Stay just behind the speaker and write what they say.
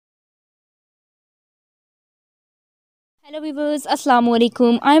Hello viewers, Assalamu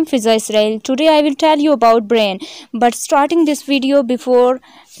alaikum. I am Fiza Israel. Today I will tell you about brain. But starting this video before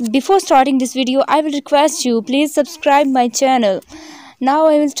starting this video, I will request you please subscribe my channel. Now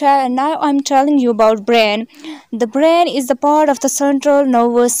I'm telling you about brain. The brain is the part of the central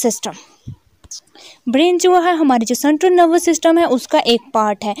nervous system. Brain जो है हमारे जो central nervous system है उसका एक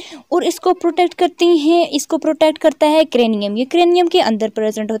part है और इसको प्रोटेक्ट करता है क्रेनियम। ये क्रेनियम के अंदर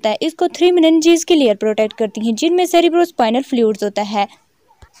प्रेजेंट होता है। इसको 3 मेनिंजेस की लेयर प्रोटेक्ट करती हैं जिनमें सेरेब्रोस्पाइनल फ्लूइड्स होता है।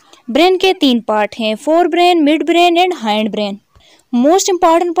 ब्रेन के 3 पार्ट हैं, fore brain, mid brain and hind brain. Most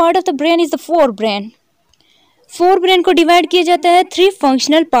important part of the brain is the fore brain. Fore brain को डिवाइड किया जाता है 3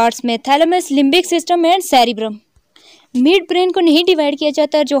 फंक्शनल पार्ट्स में, thalamus, limbic system and cerebrum. Mid brain को नहीं divide किया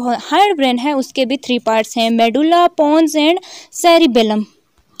जाता। जो हाइंड ब्रेन है उसके भी 3 पार्ट्स हैं, medulla, पोन्स and cerebellum.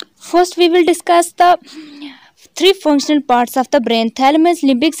 First we will discuss the 3 functional parts of the brain, thalamus,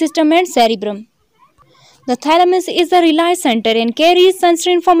 limbic system and cerebrum. The thalamus is the relay center and carries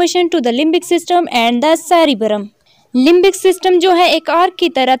sensory information to the limbic system and the cerebrum. Limbic system जो है एक arc की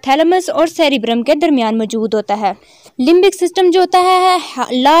तरह thalamus और cerebrum के दरमियान मौजूद होता है। लिम्बिक सिस्टम जो होता है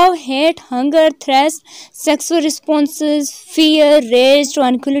love, hate, hunger, thrust, sexual responses, fear, raise,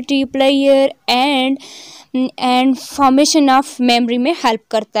 tranquillity, player and formation of memory में हेल्प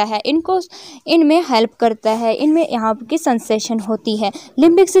करता है। इनमें हेल्प करता है, इनमें यहाँ की सेंसेशन होती है।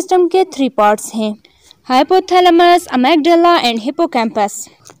 लिम्बिक सिस्टम के 3 पार्ट्स हैं, हाइपोथैलेमस, अमेगडाला एंड हिपोकैम्पस।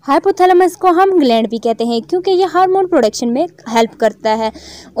 हाइपोथैलेमस को हम ग्लैंड भी कहते हैं क्योंकि ये हार्मोन प्रोडक्शन में हेल्प करता है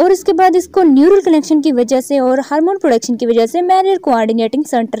और इसके बाद इसको न्यूरल कनेक्शन की वजह से और हार्मोन प्रोडक्शन की वजह से मैनर कोऑर्डिनेटिंग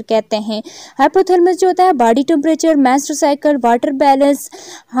सेंटर कहते हैं। हाइपोथैलेमस जो होता है body temperature, menstrual cycle, water balance,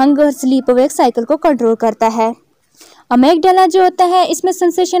 hunger, sleep wake cycle को कंट्रोल करता है। अमेगडाला जो होता है इसमें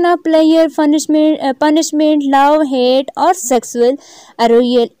sensation of player, punishment, love, hate और सेक्सुअल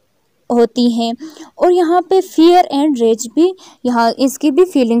अरोयल होती हैं और यहाँ पे फियर एंड रेज भी यहाँ इसकी भी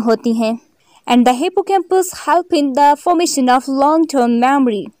फीलिंग होती हैं। And the hippocampus help in the formation of long term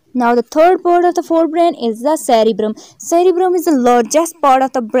memory. Now the third part of the forebrain is the cerebrum. Cerebrum is the largest part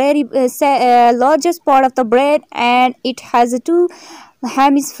of the brain and it has 2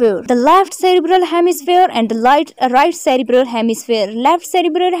 hemisphere, the left cerebral hemisphere and the right cerebral hemisphere. Left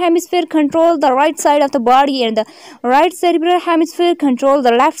cerebral hemisphere control the right side of the body and the right cerebral hemisphere control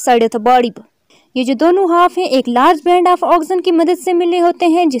the left side of the body. ये जो दोनों half हैं एक large band of oxygen की मदद से मिले होते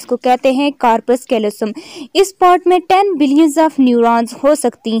हैं जिसको कहते हैं कार्पस कैलोसम। इस पार्ट में 10 बिलियंस ऑफ न्यूरॉन्स हो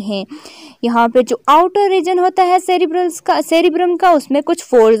सकती हैं। यहाँ पे जो आउटर रीजन होता है सेरिब्रम का उसमें कुछ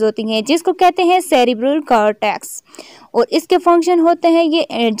फोल्ड्स होती हैं जिसको कहते हैं सेरिब्रल कॉर्टेक्स और इसके फंक्शन होते हैं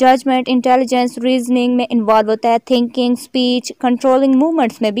ये जजमेंट, इंटेलिजेंस, रीजनिंग में इन्वॉल्व होता है, थिंकिंग, स्पीच, कंट्रोलिंग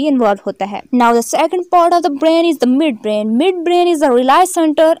मूवमेंट्स में भी इन्वॉल्व होता है। Now the second part of the brain is the mid brain. Mid brain is the rely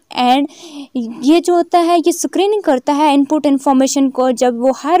centre and ये जो होता है ये स्क्रीनिंग करता है इनपुट इन्फॉर्मेशन को जब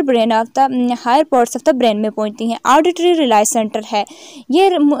वो higher parts of the brain में पहुंचती हैं। ऑडिटरी रिलाई सेंटर है, ये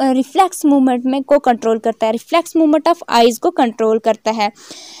रिफ्लेक्स मूवमेंट में को कंट्रोल करता है, रिफ्लेक्स मूवमेंट ऑफ आइज को कंट्रोल करता है।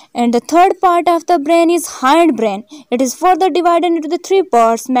 And the third part of the brain is hind brain. It is further divided into the 3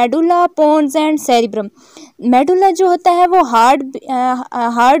 parts, medulla, pons and cerebrum. Medulla जो होता है वो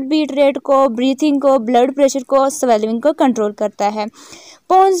हार्ट बीट रेट को, ब्रीथिंग को, blood pressure को, स्वेलिंग को कंट्रोल करता है।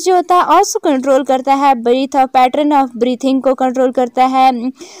 पोन्स जो होता है ऑल्सो कंट्रोल करता है breathe of pattern of breathing को कंट्रोल करता है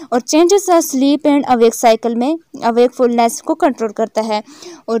और changes of sleep and awake cycle में अवेकफुलनेस को कंट्रोल करता है।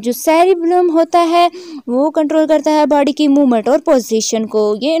 और जो सेरिब्रम होता है वो कंट्रोल करता है बॉडी की मूवमेंट और पोजीशन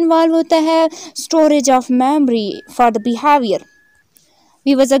को। ये इन्वॉल्व होता है storage of memory for the behaviour.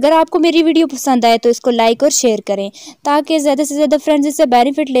 Viewers, अगर आपको मेरी वीडियो पसंद आए तो इसको लाइक और शेयर करें ताकि ज़्यादा से ज़्यादा फ्रेंड्स इससे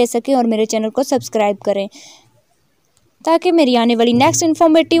बेनिफिट ले सकें और मेरे चैनल को सब्सक्राइब करें ताकि मेरी आने वाली नेक्स्ट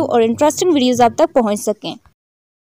इन्फॉर्मेटिव और इंटरेस्टिंग वीडियोज़ आप तक पहुंच सकें।